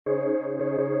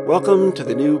Welcome to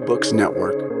the New Books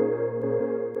Network.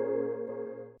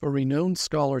 For renowned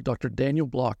scholar Dr. Daniel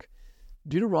Block,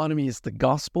 Deuteronomy is the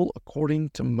gospel according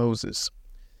to Moses.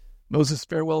 Moses'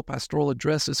 farewell pastoral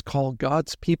addresses call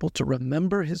God's people to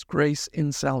remember his grace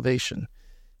in salvation,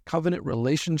 covenant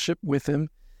relationship with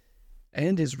him,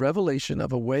 and his revelation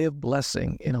of a way of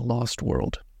blessing in a lost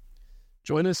world.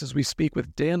 Join us as we speak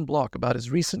with Dan Block about his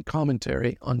recent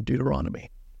commentary on Deuteronomy.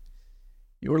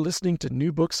 You're listening to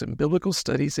New Books in Biblical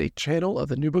Studies, a channel of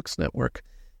the New Books Network,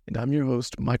 and I'm your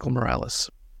host, Michael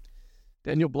Morales.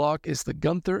 Daniel Block is the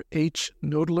Gunther H.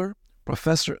 Knoedler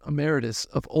Professor Emeritus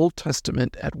of Old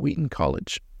Testament at Wheaton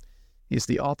College. He is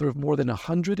the author of more than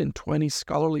 120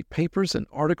 scholarly papers and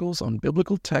articles on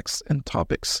biblical texts and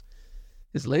topics.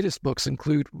 His latest books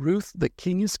include Ruth, the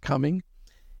King is Coming,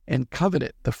 and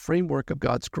Covenant, the Framework of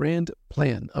God's Grand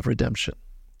Plan of Redemption.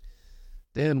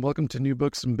 Dan, welcome to New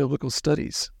Books in Biblical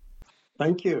Studies.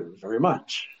 Thank you very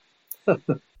much.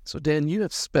 So, Dan, you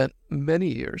have spent many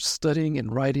years studying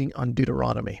and writing on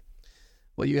Deuteronomy.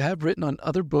 While you have written on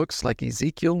other books like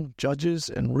Ezekiel, Judges,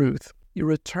 and Ruth, you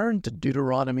return to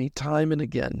Deuteronomy time and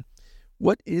again.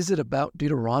 What is it about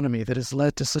Deuteronomy that has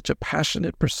led to such a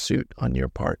passionate pursuit on your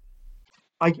part?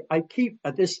 I keep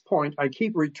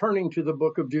returning to the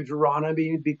book of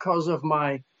Deuteronomy because of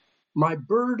my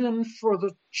burden for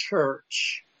the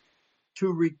church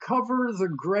to recover the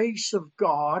grace of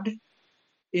God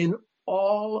in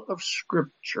all of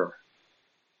Scripture.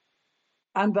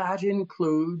 And that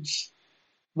includes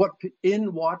what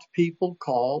people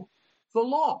call the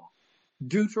law.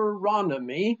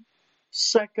 Deuteronomy,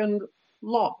 second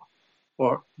law,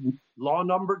 or law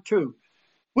number 2,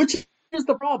 which is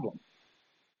the problem.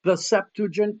 The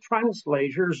Septuagint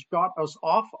translators got us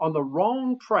off on the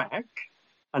wrong track,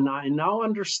 and I now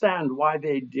understand why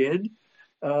they did.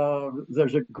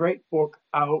 There's a great book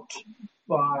out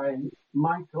by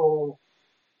Michael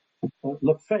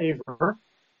Lefevre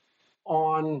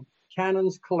on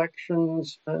canons,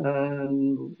 collections,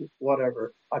 and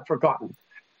whatever, I've forgotten,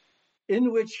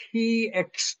 in which he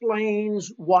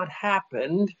explains what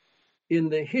happened in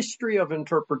the history of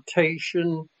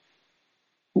interpretation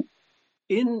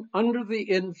under the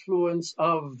influence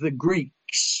of the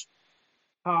Greeks,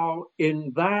 how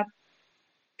in that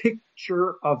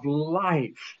picture of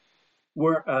life,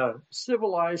 where a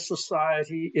civilized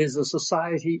society is a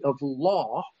society of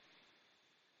law,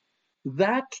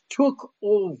 that took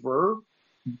over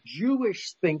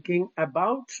Jewish thinking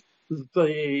about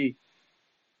the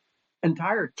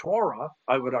entire Torah,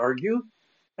 I would argue,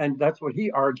 and that's what he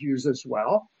argues as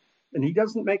well. And he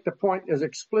doesn't make the point as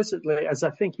explicitly as I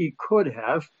think he could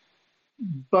have.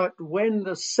 But when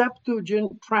the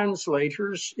Septuagint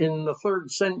translators in the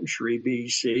 3rd century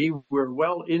BC were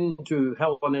well into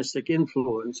Hellenistic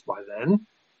influence by then,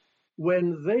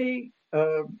 when they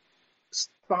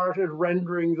started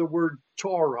rendering the word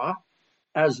Torah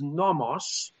as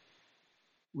nomos,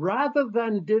 rather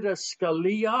than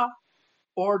didaskalia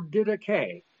or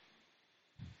didache,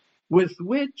 with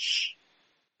which,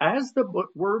 as the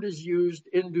word is used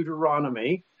in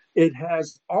Deuteronomy, it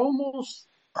has almost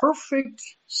perfect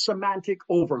semantic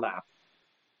overlap.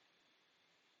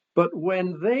 But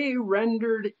when they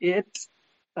rendered it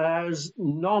as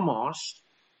nomos,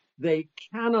 they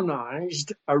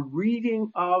canonized a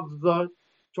reading of the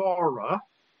Torah,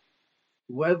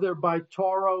 whether by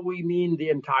Torah we mean the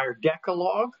entire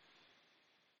Decalogue,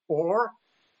 or,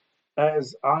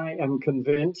 as I am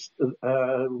convinced,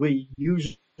 we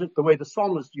use it the way the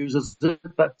psalmist uses it,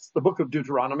 that's the book of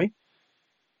Deuteronomy.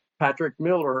 Patrick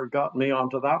Miller got me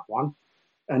onto that one,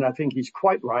 and I think he's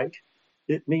quite right.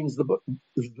 It means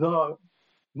the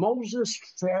Moses'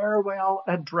 farewell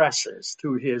addresses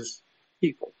to his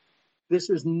people. This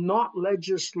is not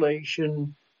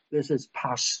legislation. This is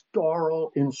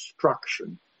pastoral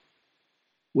instruction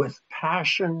with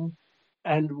passion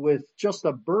and with just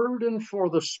a burden for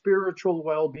the spiritual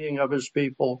well-being of his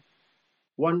people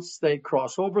once they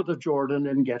cross over the Jordan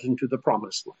and get into the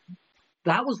promised land.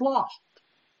 That was lost.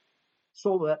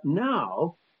 So that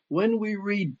now, when we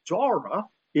read Torah,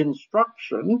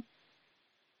 instruction,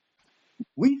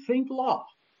 we think law.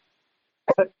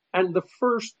 And the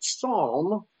first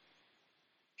psalm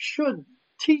should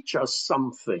teach us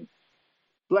something.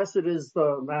 Blessed is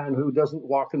the man who doesn't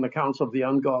walk in the counsel of the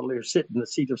ungodly, or sit in the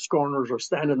seat of scorners, or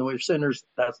stand in the way of sinners.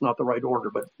 That's not the right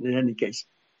order, but in any case.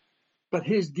 But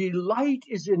his delight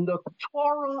is in the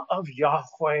Torah of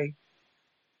Yahweh,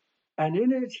 and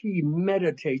in it he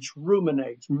meditates,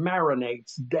 ruminates,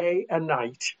 marinates day and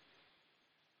night.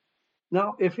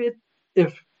 Now,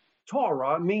 if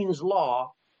Torah means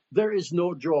law, there is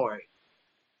no joy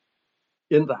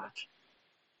in that.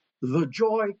 The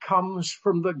joy comes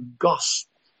from the gospel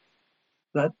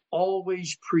that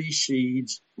always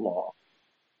precedes law.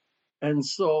 And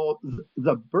so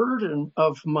the burden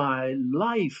of my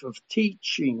life of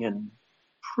teaching and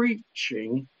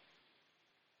preaching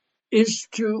is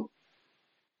to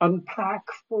unpack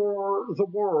for the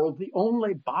world the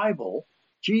only Bible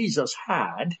Jesus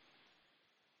had,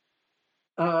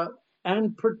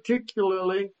 and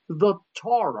particularly the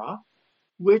Torah,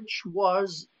 which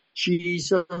was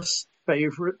Jesus'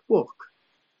 favorite book.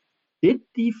 It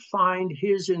defined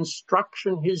his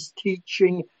instruction, his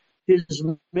teaching, his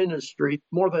ministry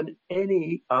more than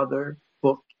any other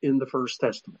book in the First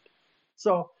Testament.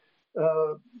 So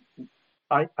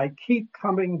I keep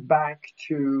coming back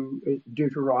to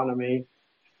Deuteronomy,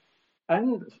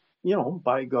 and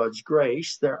by God's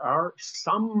grace, there are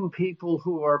some people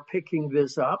who are picking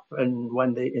this up, and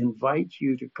when they invite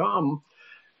you to come,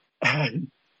 and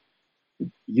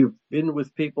you've been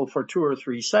with people for 2 or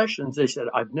 3 sessions, they said,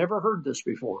 I've never heard this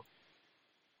before.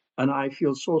 And I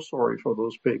feel so sorry for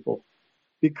those people,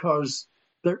 because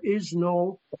there is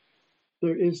no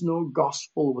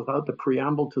gospel without the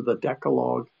preamble to the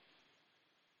Decalogue.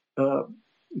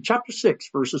 Chapter 6,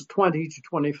 verses 20 to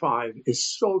 25 is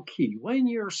so key. When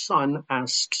your son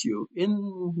asks you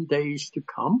in days to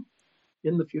come,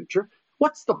 in the future,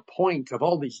 what's the point of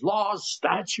all these laws,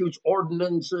 statutes,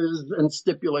 ordinances, and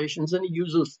stipulations? And he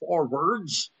uses 4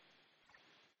 words.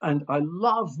 And I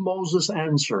love Moses'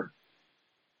 answer.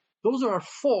 Those are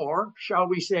 4, shall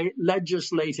we say,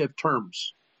 legislative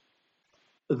terms.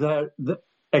 The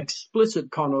explicit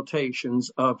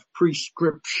connotations of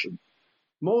prescription.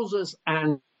 Moses'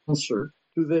 answer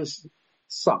to this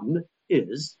son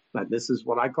is, and this is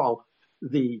what I call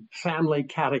the family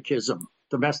catechism,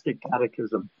 domestic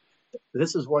catechism.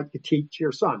 This is what you teach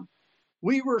your son.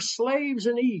 We were slaves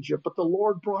in Egypt, but the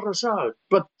Lord brought us out.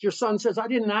 But your son says, I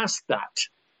didn't ask that.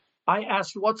 I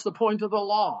asked, what's the point of the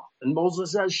law? And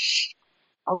Moses says, shh,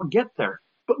 I'll get there.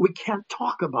 But we can't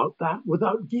talk about that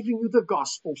without giving you the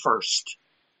gospel first.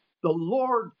 The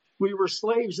Lord, we were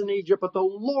slaves in Egypt, but the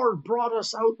Lord brought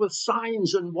us out with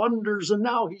signs and wonders, and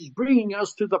now he's bringing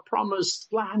us to the promised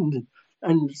land.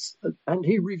 And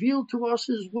he revealed to us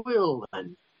his will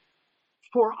and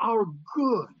for our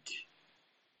good,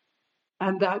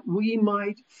 and that we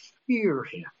might fear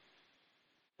him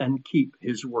and keep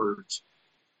his words.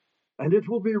 And it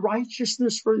will be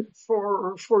righteousness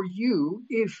for you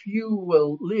if you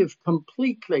will live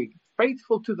completely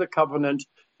faithful to the covenant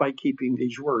by keeping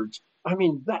these words. I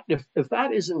mean, that if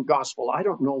that isn't gospel, I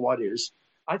don't know what is.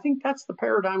 I think that's the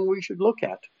paradigm we should look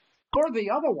at. Or the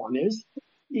other one is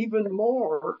even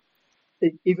more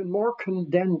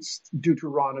condensed.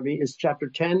 Deuteronomy is chapter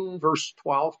 10, verse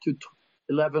 12 to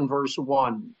 11, verse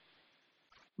 1.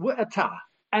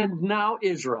 And now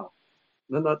Israel.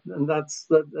 And that's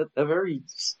a very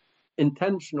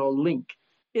intentional link.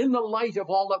 In the light of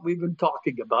all that we've been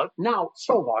talking about, now,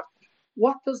 so what?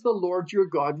 What does the Lord your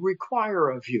God require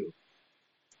of you?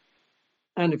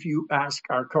 And if you ask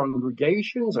our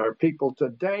congregations, our people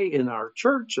today in our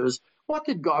churches, what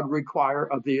did God require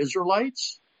of the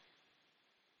Israelites?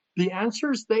 The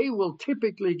answers they will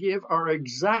typically give are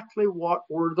exactly what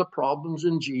were the problems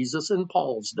in Jesus and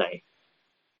Paul's day.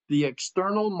 The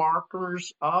external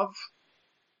markers of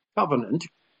covenant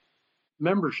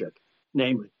membership,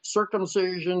 namely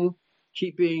circumcision,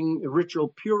 keeping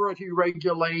ritual purity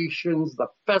regulations, the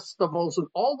festivals, and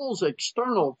all those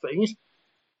external things.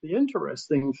 The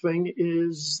interesting thing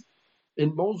is,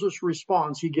 in Moses'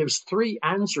 response, he gives 3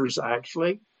 answers,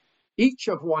 actually. Each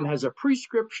of one has a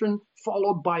prescription,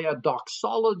 followed by a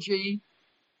doxology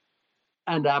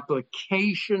and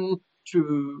application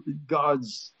to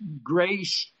God's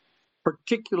grace,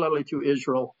 particularly to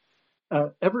Israel.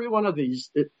 Every one of these,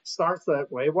 it starts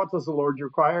that way. What does the Lord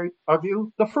require of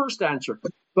you? The first answer,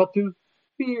 but to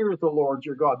fear the Lord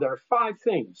your God. There are 5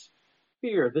 things.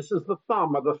 Fear, this is the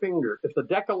thumb of the finger. If the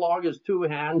Decalogue is 2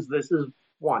 hands, this is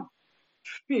 1.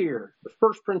 Fear, the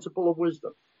first principle of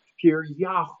wisdom. Fear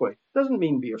Yahweh. Doesn't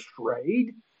mean be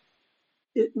afraid.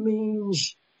 It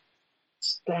means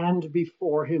stand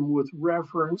before him with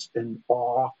reverence and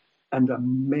awe and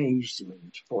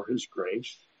amazement for his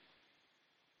grace.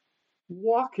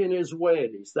 Walk in his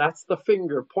ways. That's the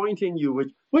finger pointing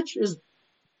you, which is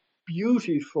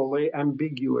beautifully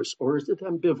ambiguous, or is it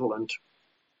ambivalent?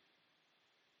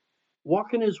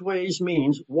 Walk in his ways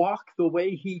means walk the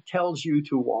way he tells you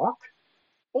to walk,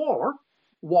 or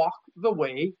walk the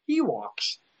way he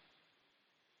walks.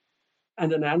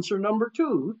 And in answer number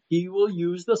 2, he will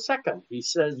use the second. He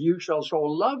says, you shall show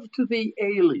love to the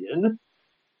alien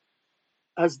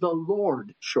as the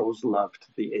Lord shows love to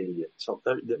the alien. So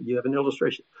there you have an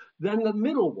illustration. Then the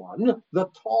middle one, the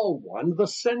tall one, the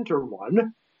center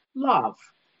one, love.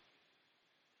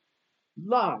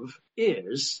 Love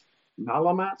is,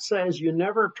 Malamat says, you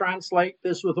never translate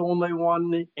this with only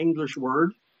one English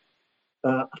word,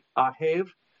 ahev.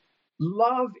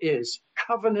 Love is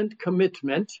covenant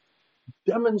commitment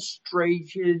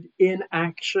demonstrated in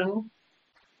action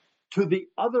to the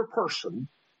other person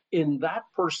in that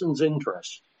person's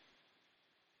interest.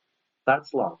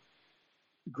 That's love.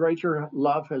 Greater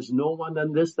love has no one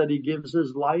than this, that he gives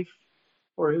his life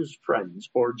for his friends.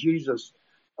 Or Jesus,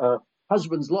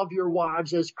 husbands, love your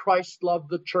wives as Christ loved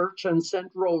the church and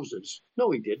sent roses.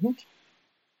 No, he didn't.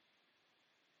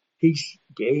 He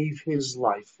gave his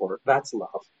life for it. That's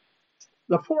love.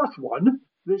 The fourth one,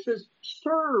 this is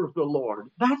serve the Lord.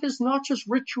 That is not just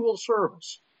ritual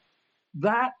service.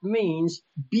 That means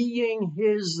being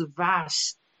his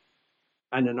vassal.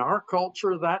 And in our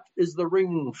culture, that is the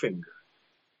ring finger.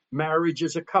 Marriage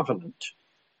is a covenant.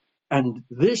 And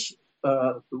this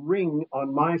ring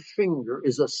on my finger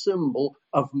is a symbol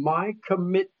of my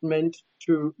commitment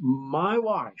to my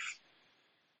wife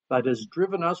that has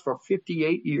driven us for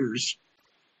 58 years,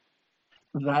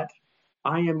 that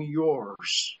I am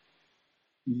yours.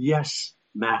 Yes,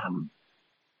 ma'am.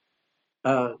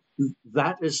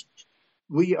 That is,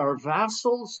 we are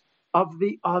vassals of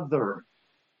the other.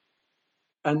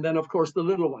 And then, of course, the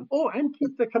little one. Oh, and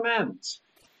keep the commandments.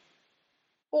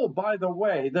 Oh, by the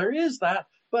way, there is that.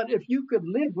 But if you could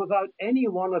live without any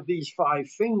one of these five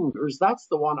fingers, that's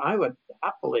the one I would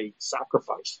happily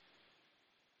sacrifice.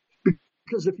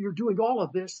 Because if you're doing all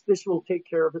of this, this will take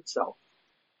care of itself.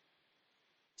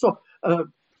 So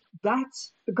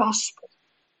that's the gospel.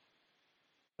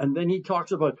 And then he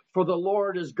talks about, for the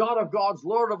Lord is God of gods,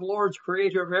 Lord of lords,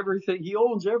 creator of everything. He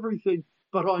owns everything.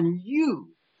 But on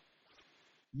you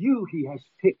he has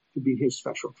picked to be his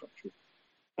special treasure.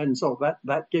 And so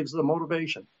that gives the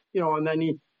motivation. And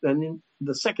then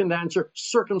the second answer,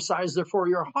 circumcise therefore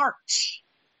your hearts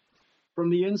from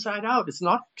the inside out. It's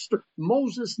not,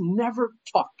 Moses never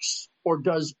talks or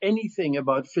does anything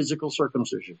about physical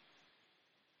circumcision.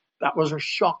 That was a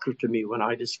shocker to me when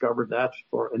I discovered that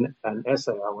for an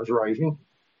essay I was writing.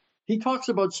 He talks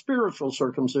about spiritual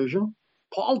circumcision.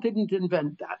 Paul didn't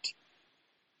invent that.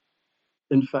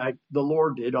 In fact, the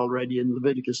Lord did already in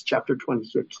Leviticus chapter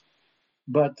 26.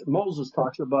 But Moses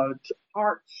talks about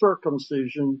heart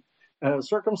circumcision,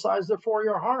 circumcise therefore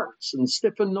your hearts and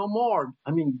stiffen no more.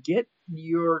 I mean, get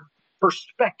your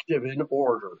perspective in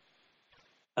order.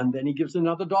 And then he gives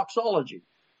another doxology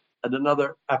and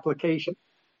another application.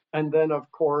 And then, of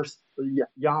course,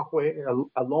 Yahweh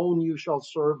alone you shall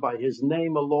serve, by his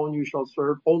name alone you shall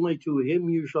serve, only to him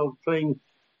you shall cling.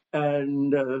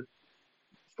 And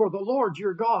for the Lord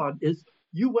your God is,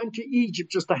 you went to Egypt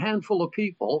just a handful of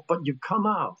people, but you've come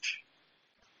out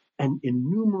an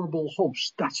innumerable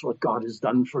host. That's what God has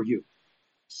done for you.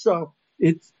 So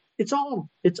it's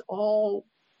all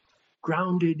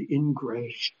grounded in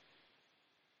grace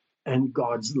and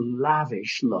God's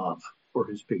lavish love for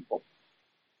his people.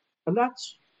 And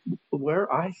that's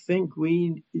where I think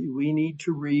we need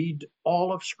to read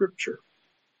all of Scripture.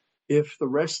 If the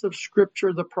rest of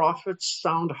Scripture, the prophets,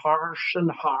 sound harsh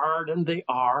and hard, and they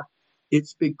are,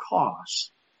 it's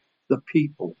because the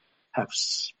people have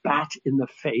spat in the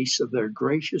face of their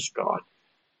gracious God.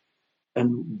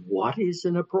 And what is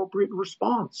an appropriate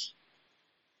response?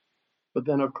 But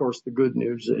then, of course, the good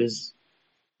news is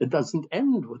it doesn't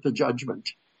end with the judgment.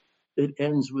 It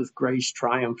ends with grace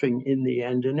triumphing in the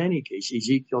end in any case.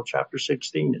 Ezekiel chapter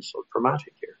 16 is so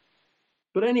dramatic here.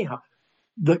 But anyhow,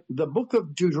 the book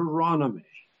of Deuteronomy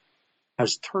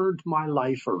has turned my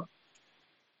life around.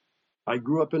 I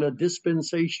grew up in a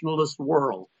dispensationalist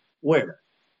world where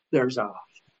there's a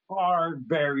hard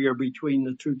barrier between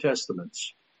the two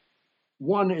testaments.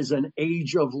 One is an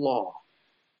age of law,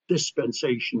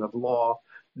 dispensation of law.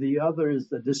 The other is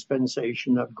the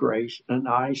dispensation of grace. And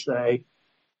I say,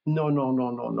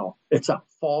 no. It's a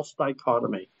false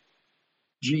dichotomy.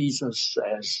 Jesus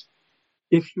says,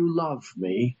 if you love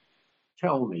me,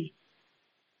 tell me.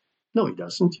 No, he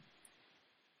doesn't.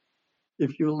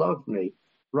 If you love me,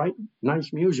 write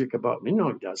nice music about me. No,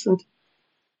 he doesn't.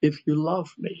 If you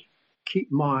love me,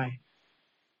 keep my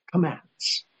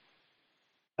commands.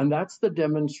 And that's the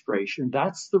demonstration.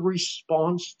 That's the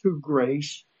response to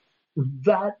grace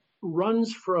that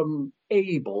runs from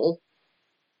Abel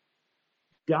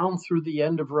down through the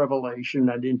end of Revelation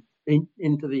and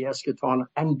into the eschaton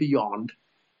and beyond.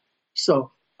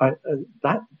 So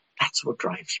that's what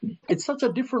drives me. It's such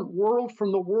a different world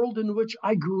from the world in which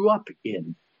I grew up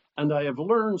in. And I have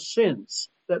learned since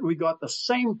that we got the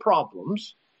same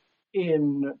problems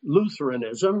in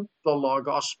Lutheranism, the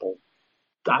law-gospel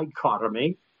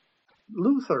dichotomy.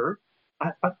 Luther,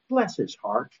 bless his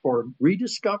heart for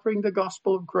rediscovering the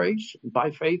gospel of grace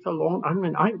by faith alone. I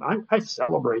mean, I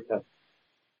celebrate that.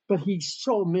 But he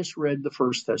so misread the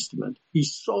First Testament. He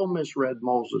so misread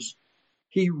Moses.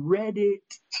 He read it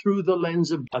through the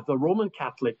lens of the Roman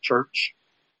Catholic Church,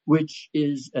 which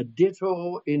is a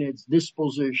ditto in its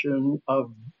disposition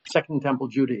of Second Temple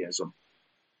Judaism.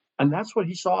 And that's what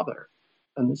he saw there.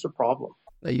 And it's a problem.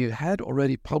 Now, you had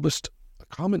already published a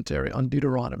commentary on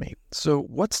Deuteronomy. So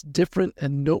what's different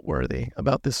and noteworthy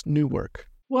about this new work?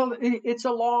 Well, it's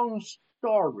a long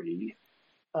story.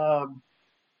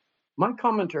 My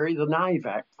commentary, the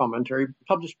NIVAC commentary,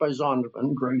 published by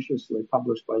Zondervan, graciously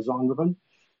published by Zondervan,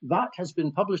 that has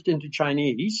been published into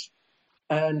Chinese,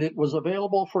 and it was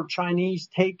available for Chinese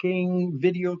taking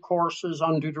video courses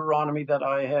on Deuteronomy that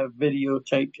I have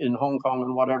videotaped in Hong Kong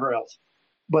and whatever else.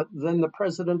 But then the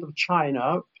president of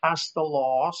China passed a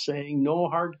law saying no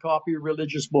hard copy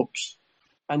religious books,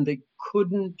 and they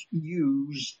couldn't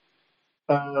use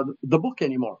the book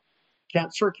anymore.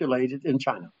 Can't circulate it in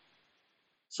China.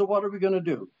 So what are we going to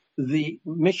do? The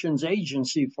missions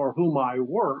agency for whom I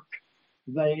work,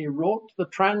 they wrote the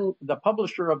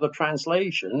publisher of the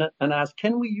translation and asked,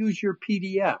 can we use your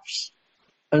PDFs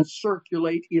and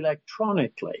circulate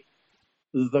electronically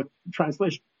the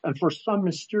translation? And for some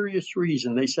mysterious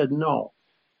reason, they said, no.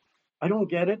 I don't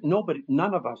get it.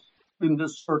 None of us in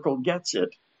this circle gets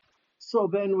it. So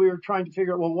then we were trying to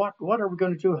figure out, well, what are we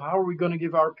going to do? How are we going to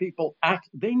give our people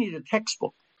they need a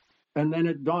textbook. And then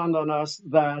it dawned on us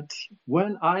that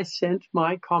when I sent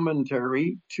my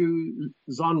commentary to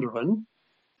Zondervan,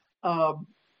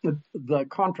 the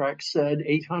contract said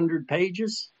 800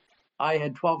 pages. I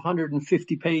had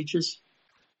 1,250 pages.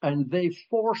 And they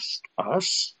forced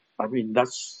us,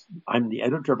 I'm the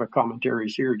editor of a commentary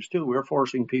series too. We're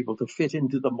forcing people to fit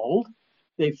into the mold.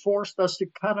 They forced us to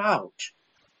cut out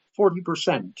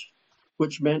 40%,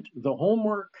 which meant the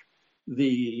homework,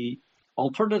 the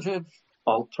alternative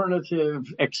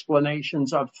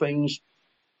explanations of things,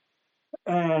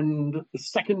 and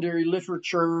secondary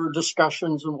literature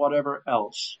discussions and whatever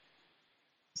else.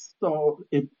 So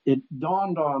it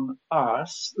dawned on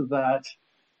us that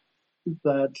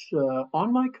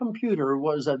on my computer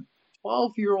was a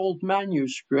 12-year-old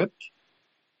manuscript,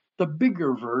 the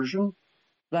bigger version,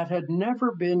 that had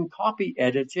never been copy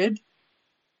edited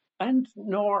and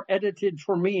nor edited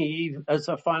for me as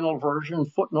a final version.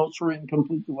 Footnotes were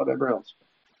incomplete and whatever else.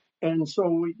 And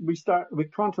so we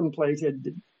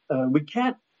contemplated, we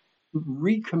can't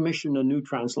recommission a new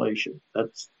translation.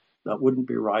 That wouldn't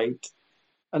be right.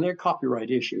 And there are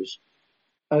copyright issues.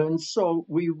 And so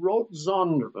we wrote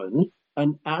Zondervan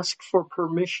and asked for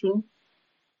permission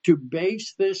to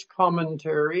base this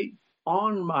commentary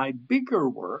on my bigger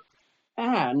work.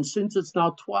 And since it's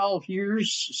now 12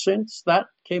 years since that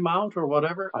came out or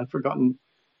whatever, I've forgotten,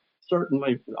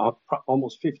 certainly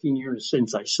almost 15 years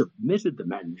since I submitted the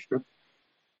manuscript,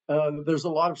 there's a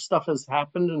lot of stuff has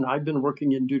happened, and I've been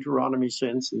working in Deuteronomy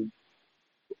since, and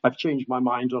I've changed my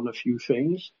mind on a few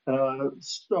things.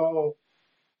 So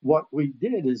what we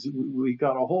did is we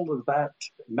got a hold of that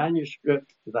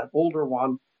manuscript, that older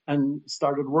one, and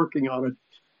started working on it.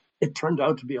 It turned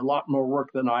out to be a lot more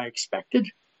work than I expected.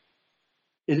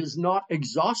 It is not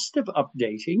exhaustive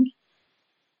updating,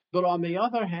 but on the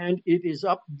other hand, it is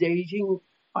updating.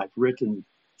 I've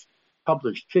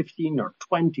published 15 or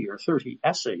 20 or 30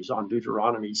 essays on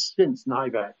Deuteronomy since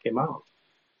NIVAC came out.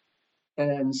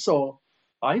 And so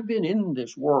I've been in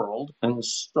this world, and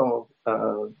so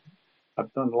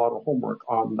I've done a lot of homework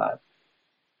on that.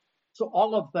 So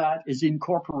all of that is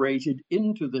incorporated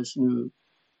into this new.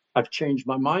 I've changed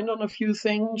my mind on a few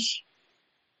things.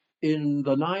 In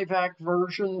the NIVAC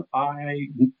version,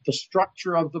 the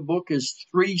structure of the book is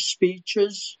 3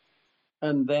 speeches,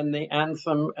 and then the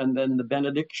anthem, and then the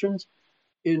benedictions.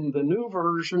 In the new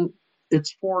version,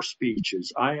 it's 4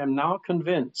 speeches. I am now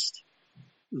convinced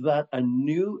that a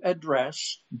new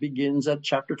address begins at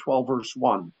chapter 12, verse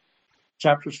 1.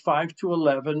 Chapters 5 to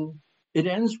 11, it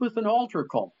ends with an altar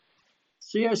call.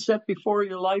 See, I set before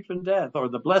you life and death, or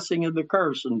the blessing and the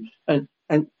curse, and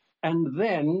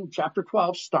then chapter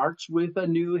 12 starts with a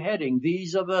new heading.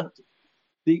 These are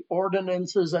the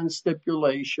ordinances and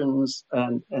stipulations,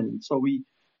 and so we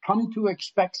come to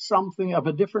expect something of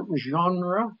a different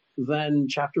genre than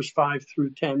chapters 5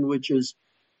 through 10, which is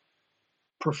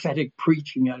prophetic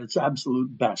preaching at its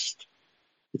absolute best.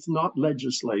 It's not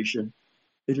legislation.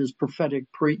 It is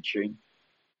prophetic preaching.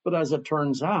 But as it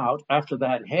turns out, after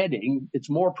that heading,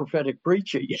 it's more prophetic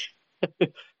preaching.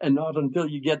 And not until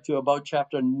you get to about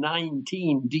chapter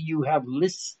 19 do you have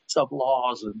lists of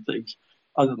laws and things.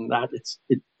 Other than that,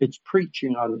 it's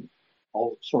preaching on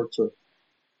all sorts of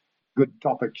good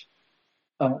topics.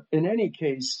 In any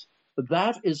case,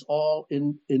 that is all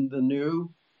in the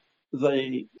new.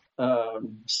 The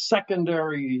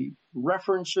secondary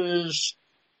references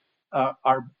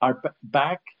are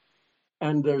back,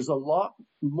 and there's a lot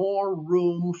more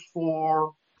room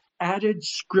for added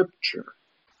scripture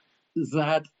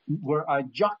that where I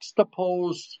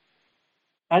juxtaposed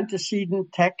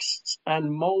antecedent texts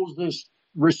and Moses'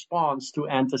 response to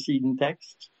antecedent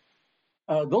texts.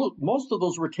 Most of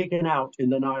those were taken out in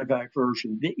the NIVAC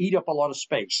version. They eat up a lot of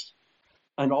space,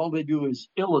 and all they do is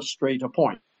illustrate a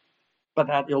point. But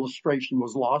that illustration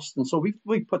was lost, and so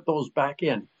we put those back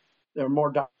in. There are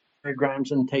more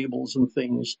diagrams and tables and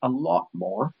things, a lot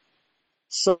more.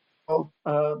 So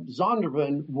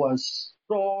Zondervan was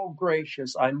so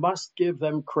gracious. I must give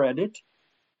them credit.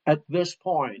 At this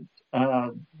point,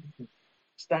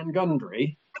 Stan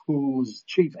Gundry, who's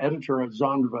chief editor at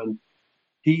Zondervan,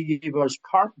 he gave us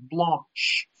carte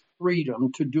blanche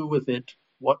freedom to do with it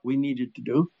what we needed to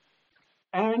do.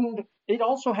 And it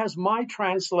also has my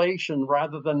translation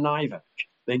rather than NIVAC.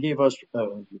 They gave us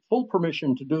full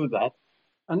permission to do that.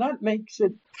 And that makes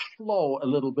it flow a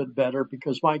little bit better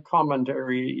because my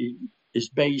commentary is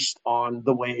based on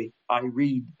the way I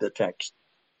read the text.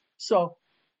 So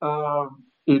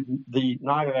in the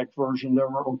NIVAC version, there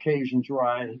were occasions where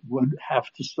I would have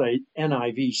to say,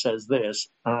 NIV says this,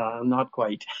 not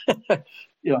quite.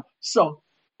 So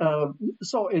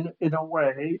in a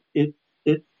way,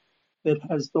 it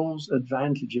has those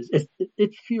advantages.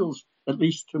 It feels, at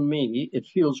least to me, it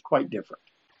feels quite different.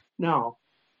 Now,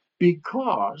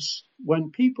 because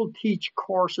when people teach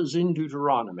courses in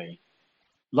Deuteronomy,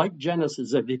 like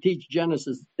Genesis, if they teach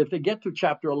Genesis, if they get to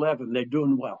chapter 11, they're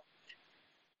doing well.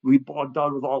 We bogged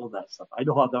down with all of that stuff. I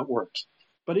know how that works.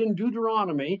 But in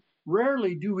Deuteronomy,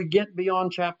 rarely do we get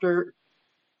beyond chapter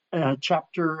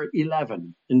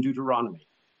 11 in Deuteronomy,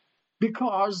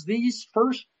 because these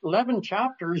first 11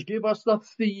 chapters give us the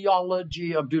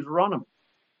theology of Deuteronomy.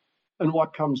 And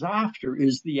what comes after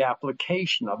is the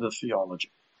application of the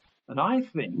theology. And I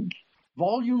think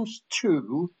volumes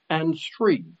 2 and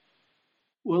 3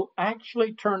 will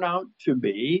actually turn out to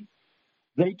be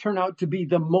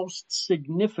the most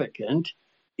significant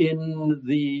in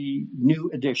the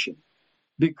new edition,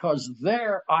 because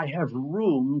there I have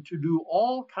room to do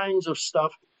all kinds of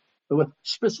stuff with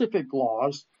specific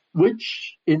laws,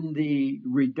 which in the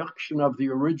reduction of the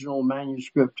original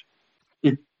manuscript,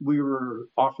 we were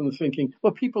often thinking,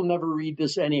 well, people never read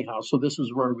this anyhow, so this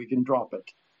is where we can drop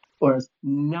it. Whereas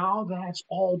now that's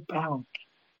all back,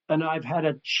 and I've had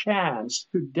a chance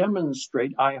to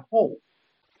demonstrate, I hope,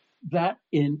 that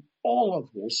in all of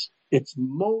this, it's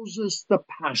Moses the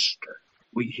pastor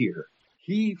we hear.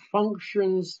 He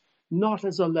functions not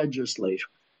as a legislator,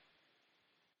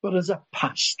 but as a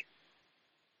pastor.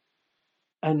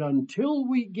 And until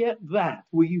we get that,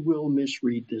 we will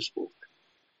misread this book.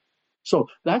 So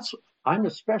I'm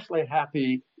especially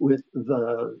happy with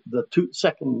the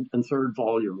second and third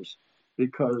volumes,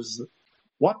 because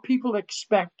what people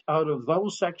expect out of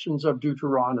those sections of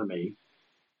Deuteronomy,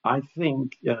 I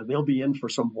think they'll be in for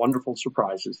some wonderful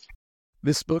surprises.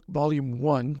 This book, Volume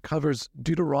 1, covers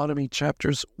Deuteronomy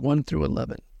chapters 1 through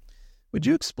 11. Would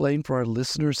you explain for our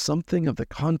listeners something of the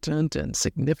content and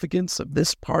significance of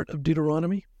this part of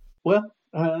Deuteronomy? Well,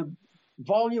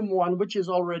 Volume 1, which is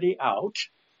already out,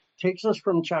 takes us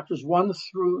from chapters 1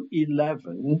 through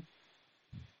 11.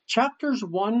 Chapters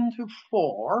 1 to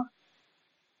 4,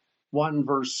 1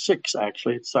 verse 6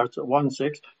 actually, it starts at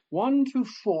 1:6. 1 to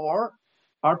 4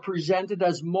 are presented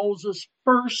as Moses'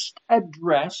 first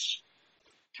address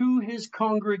to his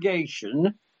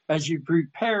congregation as he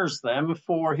prepares them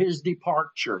for his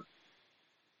departure.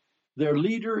 Their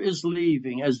leader is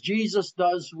leaving, as Jesus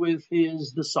does with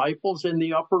his disciples in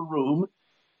the upper room.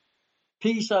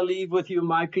 Peace I leave with you,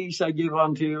 my peace I give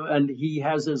unto you. And he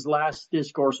has his last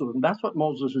discourse with them. That's what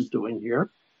Moses is doing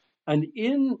here. And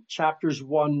in chapters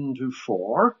 1 to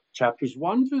 4, chapters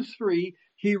 1 to 3,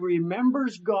 he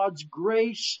remembers God's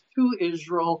grace to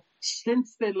Israel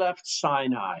since they left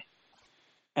Sinai.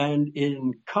 And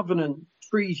in covenant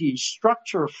treaty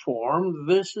structure form,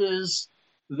 this is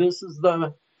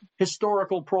the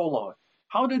historical prologue.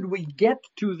 How did we get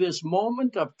to this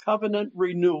moment of covenant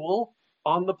renewal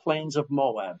on the plains of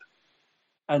Moab?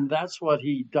 And that's what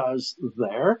he does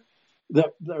there.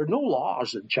 There are no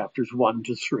laws in chapters 1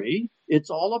 to 3. It's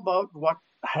all about what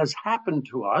has happened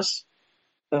to us,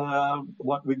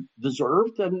 what we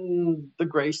deserved, and the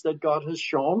grace that God has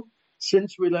shown.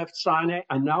 since we left Sinai,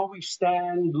 and now we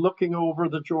stand looking over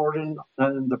the Jordan,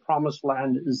 and the promised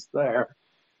land is there.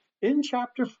 In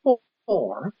chapter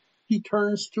 4, he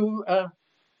turns to a,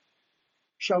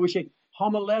 shall we say,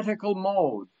 homiletical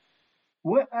mode.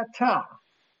 We'ata,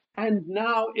 and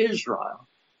now Israel,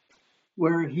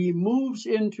 where he moves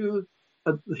into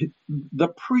the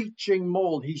preaching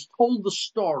mold. He's told the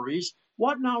stories.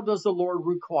 What now does the Lord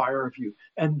require of you?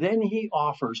 And then he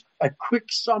offers a quick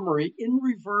summary in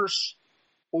reverse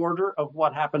order of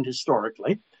what happened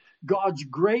historically. God's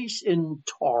grace in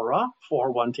Torah,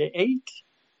 4:1-8.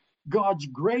 God's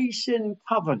grace in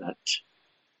covenant,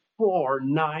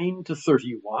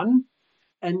 4:9-31.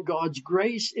 And God's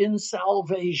grace in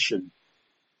salvation,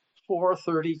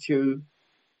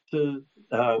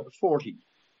 4:32-40.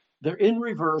 They're in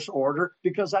reverse order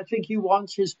because I think he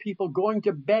wants his people going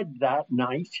to bed that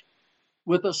night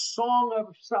with a song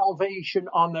of salvation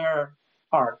on their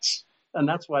hearts. And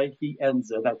that's why he ends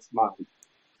it. That's my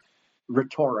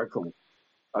rhetorical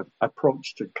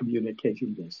approach to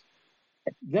communicating this.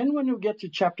 Then when you get to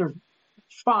chapter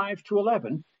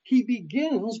 5-11, he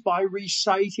begins by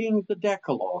reciting the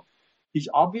Decalogue. He's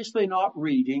obviously not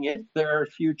reading it. There are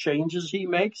a few changes he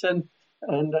makes, and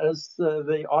as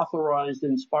the authorized,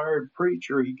 inspired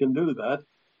preacher, he can do that.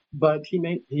 But he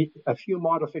made a few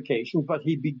modifications. But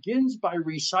he begins by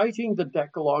reciting the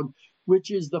Decalogue, which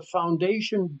is the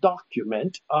foundation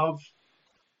document of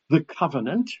the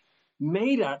covenant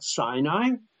made at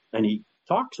Sinai, and he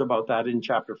talks about that in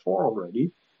chapter 4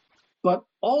 already, but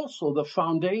also the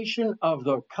foundation of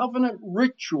the covenant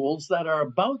rituals that are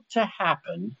about to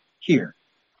happen here.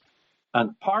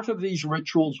 And part of these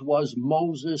rituals was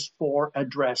Moses' 4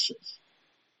 addresses.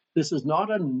 This is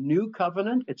not a new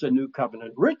covenant. It's a new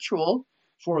covenant ritual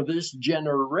for this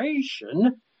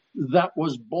generation that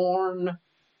was born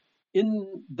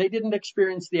they didn't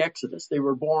experience the Exodus. They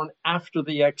were born after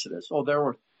the Exodus. So there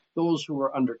were those who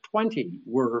were under 20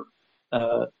 were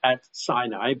at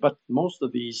Sinai, but most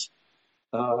of these,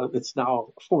 it's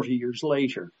now 40 years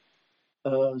later.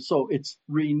 So it's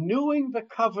renewing the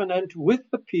covenant with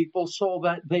the people so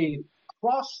that they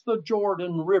cross the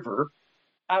Jordan River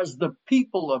as the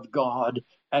people of God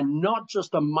and not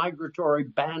just a migratory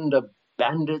band of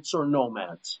bandits or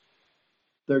nomads.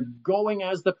 They're going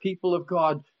as the people of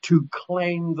God to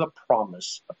claim the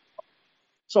promise.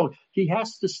 So he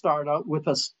has to start out with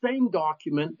the same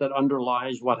document that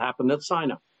underlies what happened at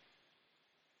Sinai.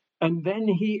 And then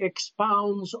he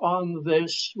expounds on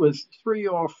this with 3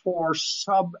 or 4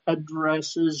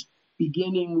 sub-addresses,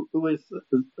 beginning with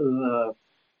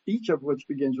each of which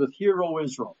begins with Hear, O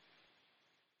Israel.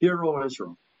 Hear, O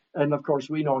Israel. And of course,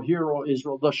 we know Hear, O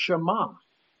Israel, the Shema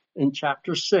in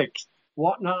chapter 6.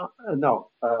 What now?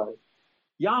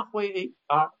 Yahweh,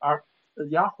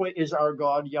 Yahweh is our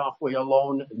God, Yahweh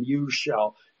alone, and you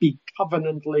shall be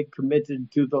covenantly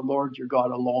committed to the Lord your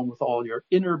God alone with all your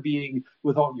inner being,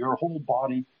 with all your whole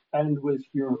body, and with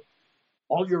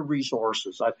all your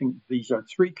resources. I think these are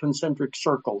 3 concentric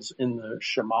circles in the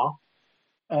Shema.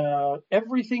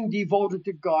 Everything devoted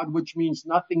to God, which means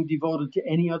nothing devoted to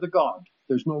any other God.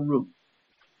 There's no room.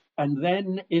 And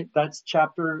then that's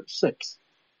chapter 6.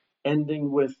 Ending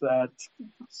with that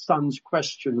son's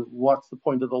question, what's the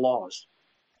point of the laws?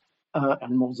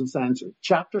 And Moses answered.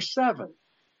 Chapter 7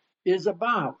 is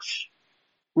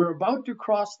we're about to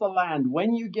cross the land.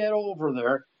 When you get over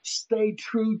there, stay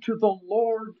true to the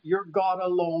Lord your God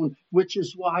alone, which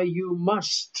is why you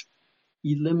must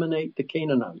eliminate the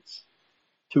Canaanites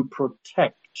to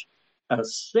protect. A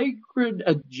sacred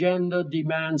agenda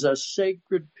demands a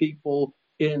sacred people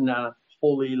in a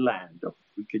holy land.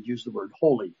 We could use the word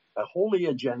holy. A holy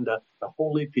agenda, a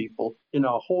holy people in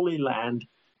a holy land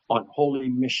on holy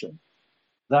mission.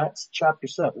 That's chapter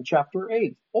 7. Chapter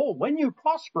 8. Oh, when you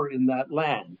prosper in that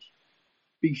land,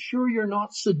 be sure you're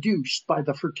not seduced by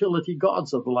the fertility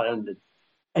gods of the land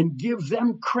and give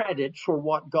them credit for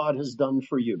what God has done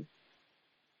for you.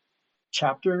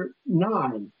 Chapter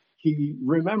 9. He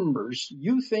remembers,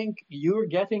 you think you're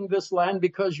getting this land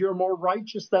because you're more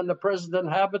righteous than the present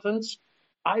inhabitants?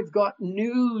 I've got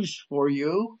news for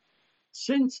you.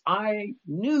 Since I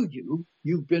knew you,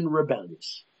 you've been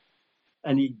rebellious.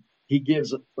 And he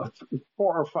gives 4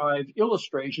 or 5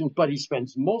 illustrations, but he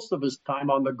spends most of his time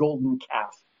on the golden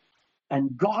calf.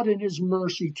 And God in his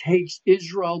mercy takes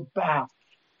Israel back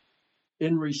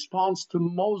in response to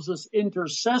Moses'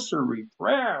 intercessory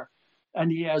prayer.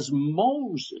 And he has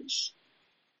Moses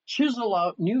chisel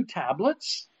out new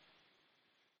tablets,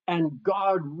 and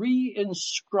God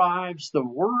reinscribes the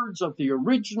words of the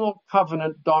original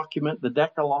covenant document, the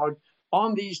Decalogue,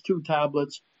 on these 2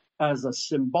 tablets as a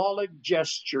symbolic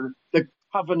gesture, the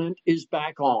covenant is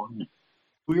back on.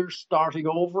 We're starting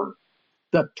over.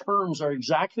 The terms are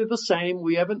exactly the same.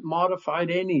 We haven't modified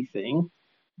anything,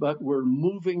 but we're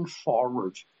moving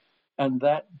forward. And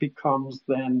that becomes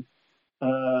then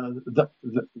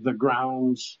the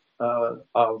grounds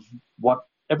of what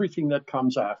everything that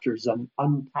comes after is an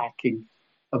unpacking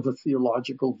of the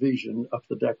theological vision of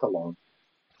the Decalogue.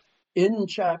 In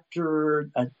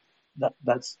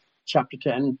that's chapter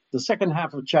 10. The second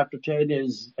half of chapter 10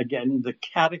 is, again, the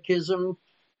catechism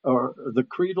or the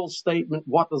creedal statement.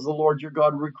 What does the Lord your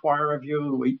God require of you?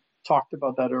 And we talked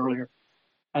about that earlier.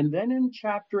 And then in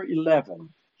chapter 11,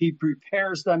 he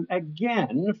prepares them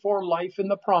again for life in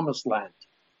the promised land.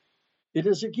 It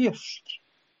is a gift.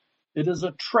 It is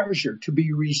a treasure to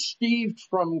be received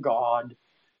from God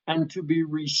and to be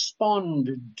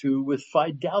responded to with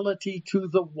fidelity to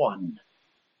the one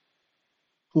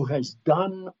who has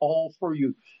done all for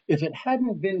you. If it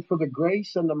hadn't been for the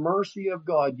grace and the mercy of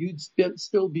God, you'd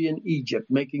still be in Egypt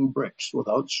making bricks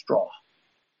without straw.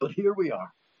 But here we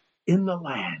are in the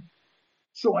land.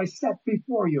 So I set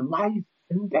before you life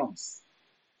and death.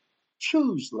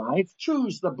 Choose life,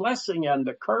 choose the blessing and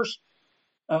the curse.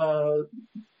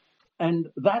 And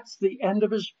that's the end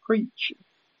of his preaching.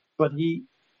 But he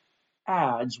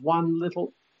adds one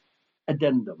little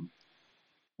addendum.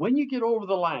 When you get over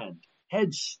the land,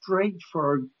 head straight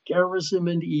for Gerizim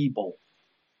and Ebal.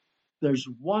 There's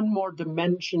one more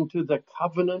dimension to the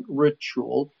covenant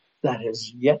ritual that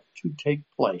has yet to take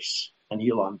place. And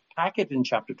he'll unpack it in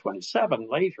chapter 27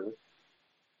 later.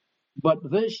 But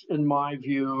this, in my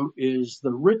view, is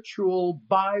the ritual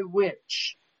by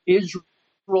which Israel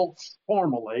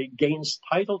formally gains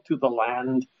title to the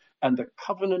land, and the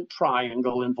covenant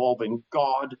triangle involving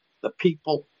God, the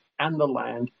people, and the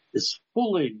land is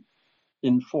fully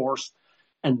enforced,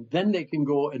 and then they can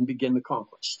go and begin the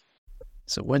conquest.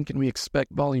 So when can we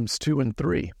expect volumes 2 and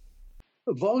 3?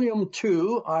 Volume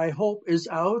 2, I hope, is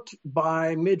out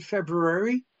by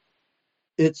mid-February.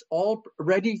 It's all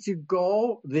ready to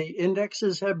go. The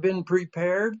indexes have been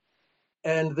prepared,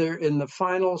 and they're in the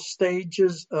final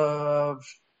stages of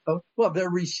they're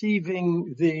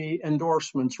receiving the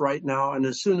endorsements right now. And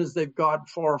as soon as they've got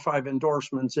 4 or 5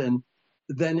 endorsements in,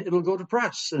 then it'll go to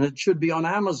press, and it should be on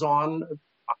Amazon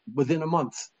within a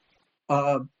month.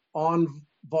 On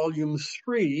volume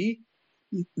 3,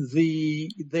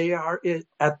 they are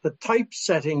at the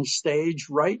typesetting stage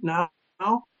right now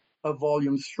of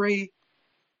volume 3.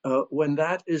 When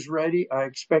that is ready, I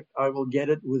expect I will get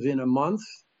it within a month.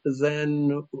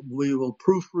 Then we will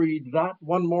proofread that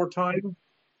one more time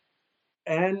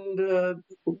and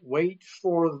wait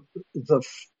for the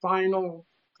final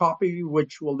copy,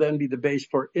 which will then be the base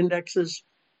for indexes.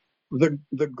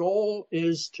 The goal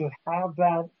is to have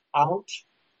that out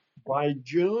by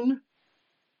June,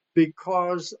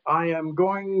 because I am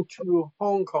going to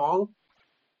Hong Kong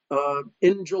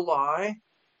in July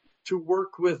to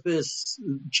work with this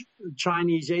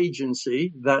Chinese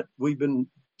agency that we've been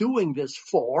doing this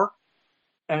for,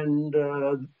 and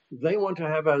they want to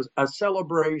have a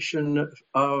celebration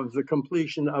of the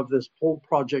completion of this whole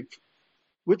project,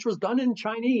 which was done in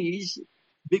Chinese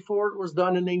before it was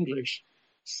done in English.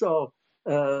 So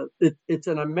it's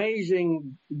an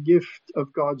amazing gift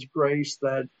of God's grace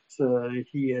that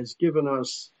he has given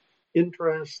us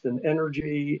interest and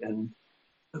energy and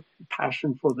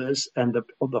passion for this. And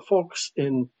the folks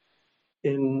in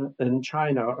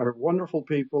China are wonderful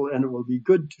people, and it will be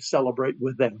good to celebrate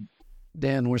with them.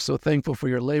 Dan, we're so thankful for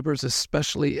your labors,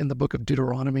 especially in the book of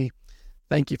Deuteronomy.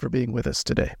 Thank you for being with us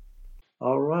today.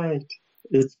 All right.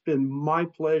 It's been my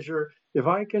pleasure. If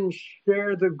I can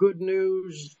share the good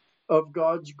news of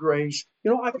God's grace,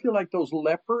 I feel like those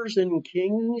lepers in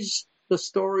Kings, the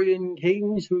story in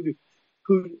Kings, who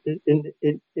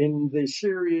in the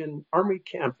Syrian army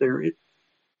camp there,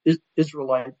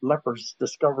 Israelite lepers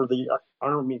discover the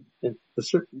army,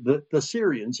 the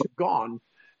Syrians have gone,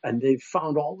 and they've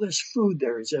found all this food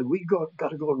there. He said, we got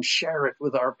to go and share it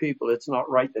with our people. It's not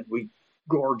right that we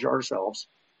gorge ourselves.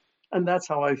 And that's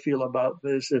how I feel about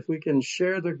this. If we can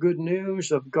share the good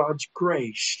news of God's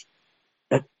grace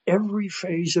at every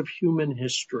phase of human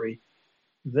history,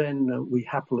 then we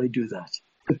happily do that.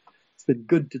 It's been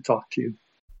good to talk to you.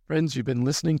 Friends, you've been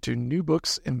listening to New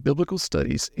Books in Biblical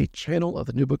Studies, a channel of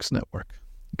the New Books Network.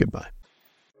 Goodbye.